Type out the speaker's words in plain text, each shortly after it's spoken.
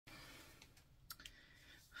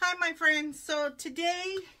Hi, my friends. So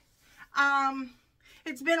today,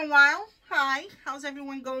 it's been a while. Hi, how's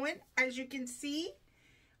everyone going? As you can see,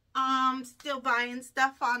 still buying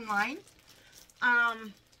stuff online.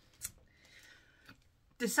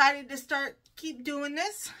 Decided to keep doing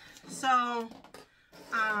this. So,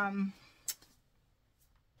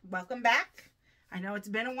 welcome back. I know it's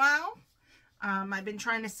been a while. I've been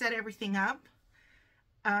trying to set everything up.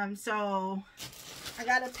 So I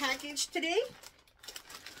got a package today.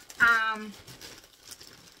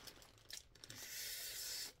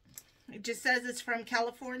 It just says it's from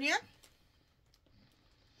California.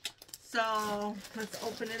 So let's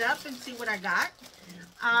open it up and see what I got.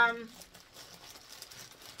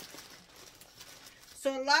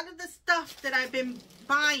 So a lot of the stuff that I've been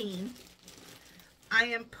buying, I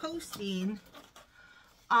am posting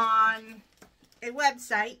on a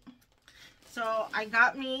website. So I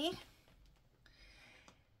got me,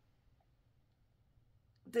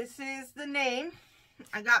 this is the name.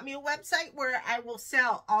 I got me a website where I will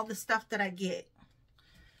sell all the stuff that I get.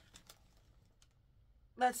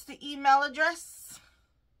 That's the email address.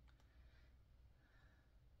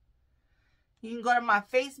 You can go to my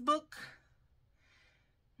Facebook,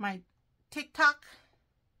 my TikTok.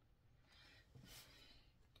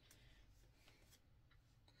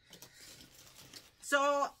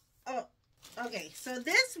 So, okay, so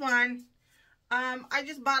this one, I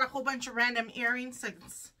just bought a whole bunch of random earrings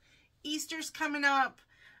since Easter's coming up.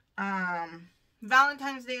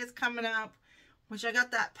 Valentine's Day is coming up, which I got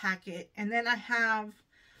that packet. And then I have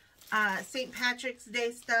St. Patrick's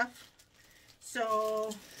Day stuff. So,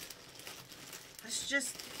 it's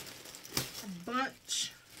just a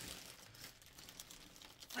bunch.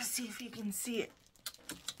 Let's see if you can see it.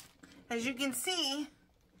 As you can see,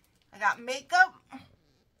 I got makeup,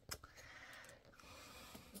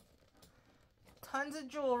 tons of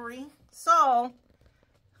jewelry. So,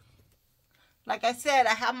 like I said,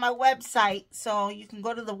 I have my website, so you can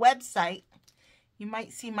go to the website. You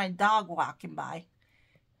might see my dog walking by.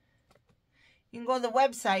 You can go to the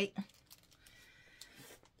website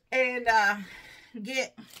and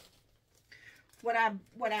get what I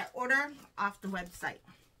order off the website.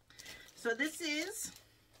 So this is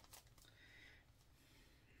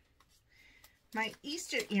my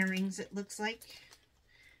Easter earrings, it looks like.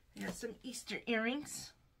 I got some Easter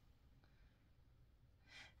earrings.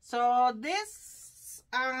 So this,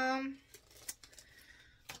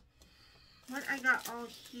 what I got all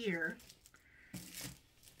here,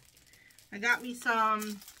 I got me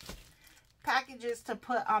some packages to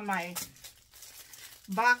put on my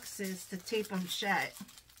boxes to tape them shut.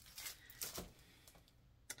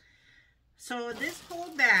 So this whole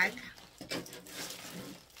bag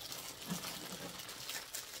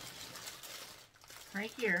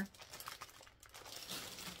right here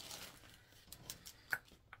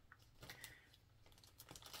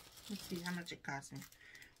let's see how much it cost me.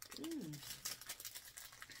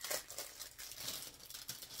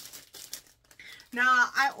 Now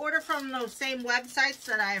I order from those same websites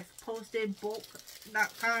that I've posted,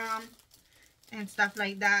 bulk.com and stuff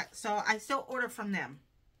like that, so I still order from them.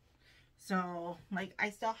 So like I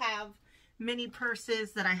still have mini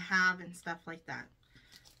purses that I have and stuff like that.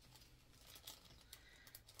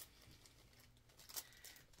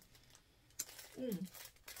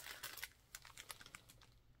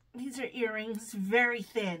 These are earrings, very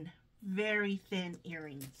thin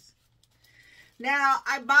earrings. Now,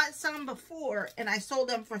 I bought some before and I sold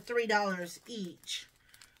them for $3 each.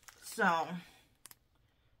 So,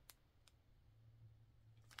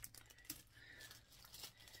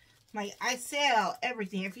 like, I sell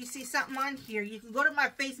everything. If you see something on here, you can go to my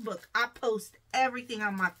Facebook. I post everything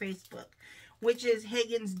on my Facebook, which is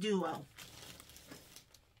Higgins Duo.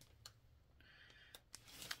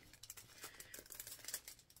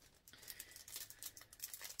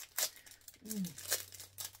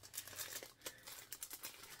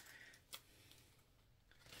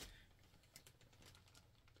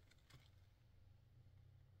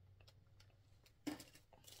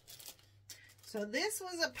 So this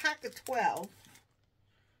was a pack of 12.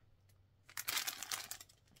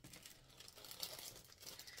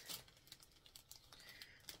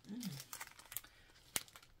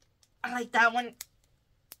 I like that one.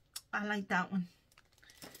 I like that one.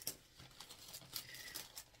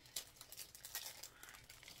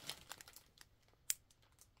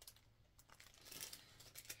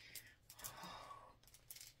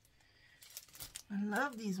 I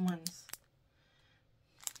love these ones.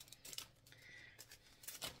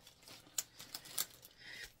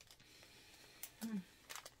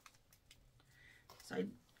 So I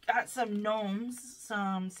got some gnomes,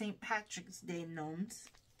 some St. Patrick's Day gnomes.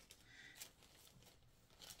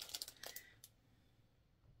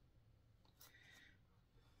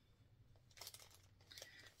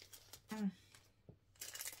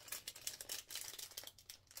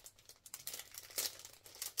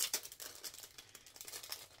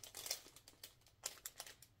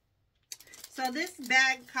 So this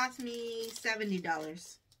bag cost me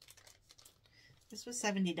 $70. This was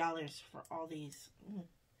 $70 for all these. Ooh.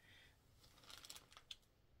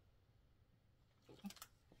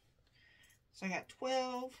 So I got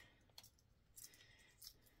 12.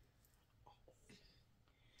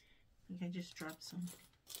 I think I just dropped some.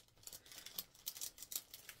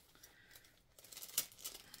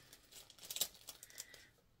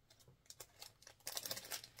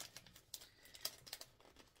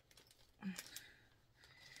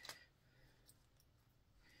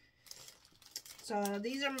 So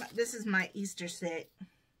this is my Easter set.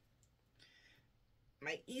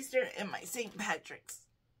 My Easter and my St. Patrick's.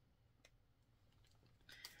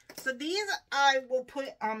 So these I will put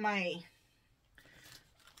on my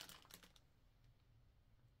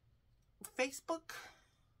Facebook.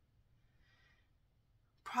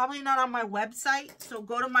 Probably not on my website. So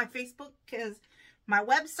go to my Facebook, because my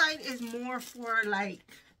website is more for like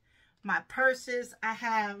my purses. I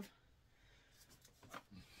have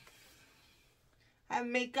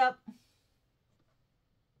makeup.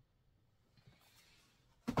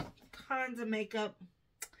 Tons of makeup.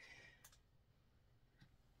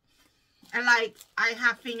 And like, I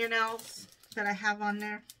have fingernails that I have on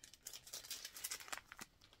there.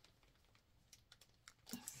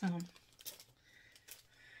 So,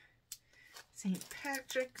 St.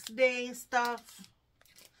 Patrick's Day stuff.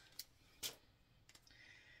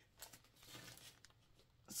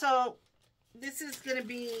 So, this is going to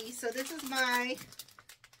be, so this is my,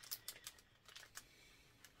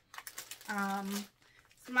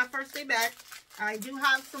 this is my first day back. I do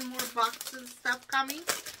have some more boxes stuff coming,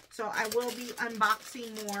 so I will be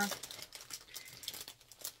unboxing more.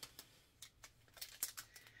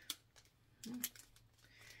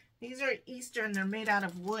 These are Easter and they're made out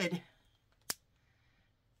of wood.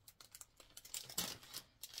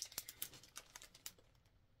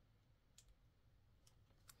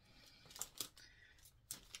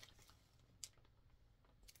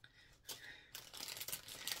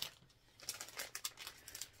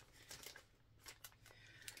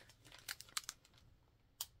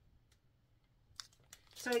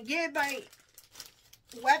 So again, my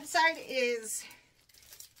website is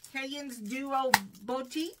Hagen's Duo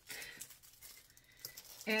Boutique,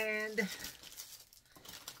 and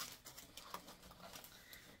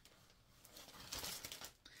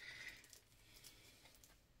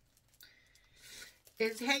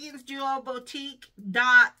it's Hagen's Duo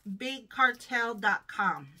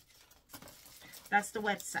Boutique.bigcartel.com. That's the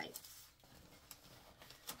website.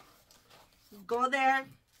 Go there,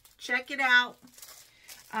 check it out.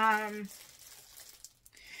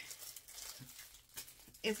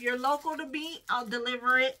 If you're local to me, I'll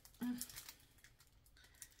deliver it. I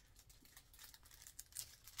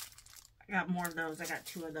got more of those. I got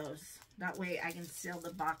 2 of those. That way I can seal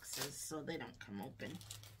the boxes so they don't come open.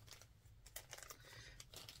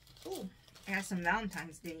 Ooh, I got some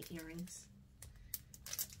Valentine's Day earrings.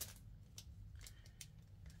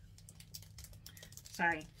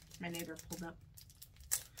 Sorry, my neighbor pulled up.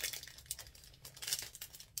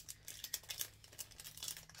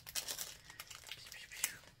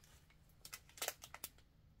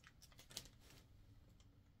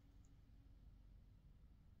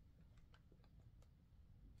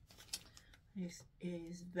 This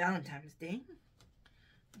is Valentine's Day,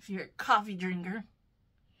 if you're a coffee drinker.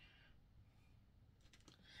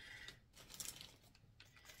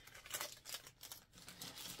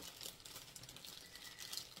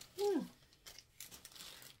 Ooh.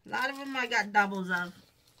 A lot of them I got doubles of.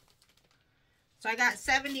 So I got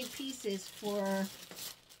 70 pieces for,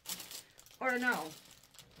 or no.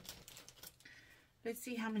 Let's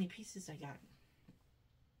see how many pieces I got.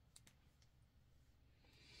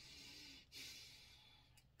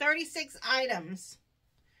 36 items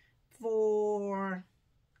for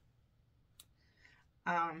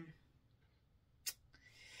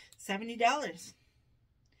 $70.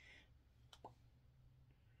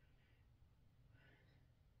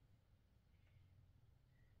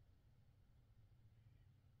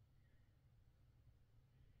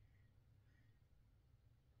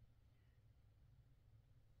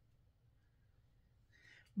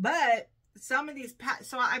 But some of these packs,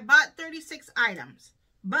 so I bought 36 items.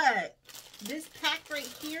 But this pack right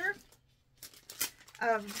here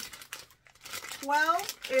of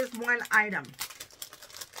 12 is 1 item.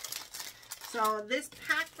 So this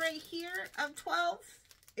pack right here of 12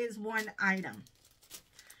 is 1 item.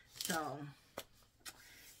 So,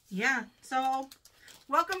 yeah. So,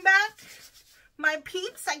 welcome back, my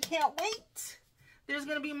peeps. I can't wait. There's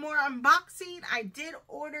going to be more unboxing. I did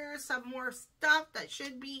order some more stuff that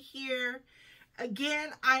should be here.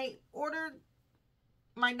 Again, I ordered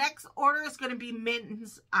my next order is going to be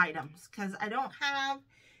men's items because I don't have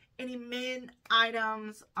any men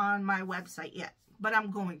items on my website yet, but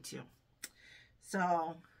I'm going to.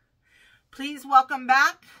 So please welcome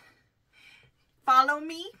back. Follow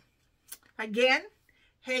me. Again,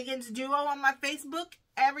 Hagen's Duo on my Facebook.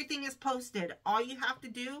 Everything is posted. All you have to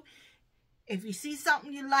do, if you see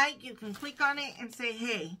something you like, you can click on it and say,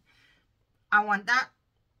 hey, I want that.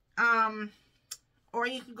 Or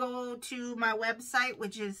you can go to my website,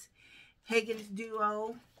 which is Hagen's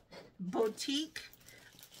Duo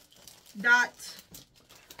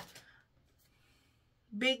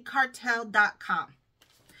boutique.bigcartel.com.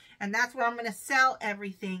 And that's where I'm going to sell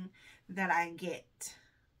everything that I get.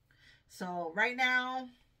 So right now,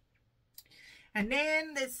 and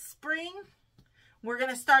then this spring, we're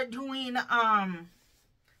going to start doing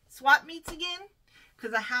swap meets again.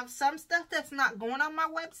 Because I have some stuff that's not going on my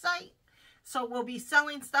website. So we'll be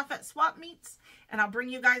selling stuff at swap meets. And I'll bring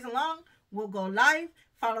you guys along. We'll go live.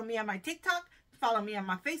 Follow me on my TikTok. Follow me on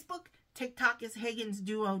my Facebook. TikTok is Hagen's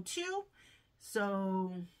Duo 2.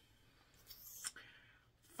 So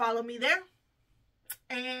follow me there.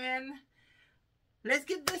 And let's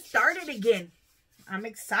get this started again. I'm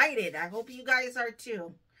excited. I hope you guys are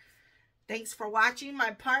too. Thanks for watching.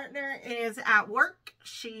 My partner is at work.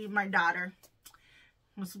 My daughter,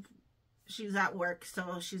 she's at work,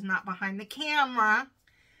 so she's not behind the camera.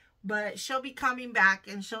 But she'll be coming back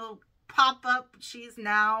and she'll pop up. She's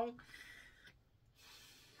now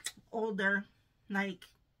older. Like,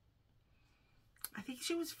 I think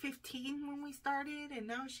she was 15 when we started, and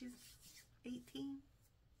now she's 18.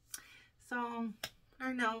 So,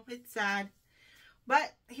 I know, it's sad.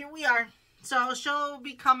 But here we are. So, she'll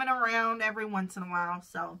be coming around every once in a while.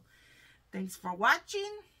 So, thanks for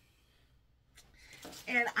watching.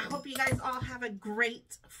 And I hope you guys all have a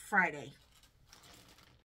great Friday.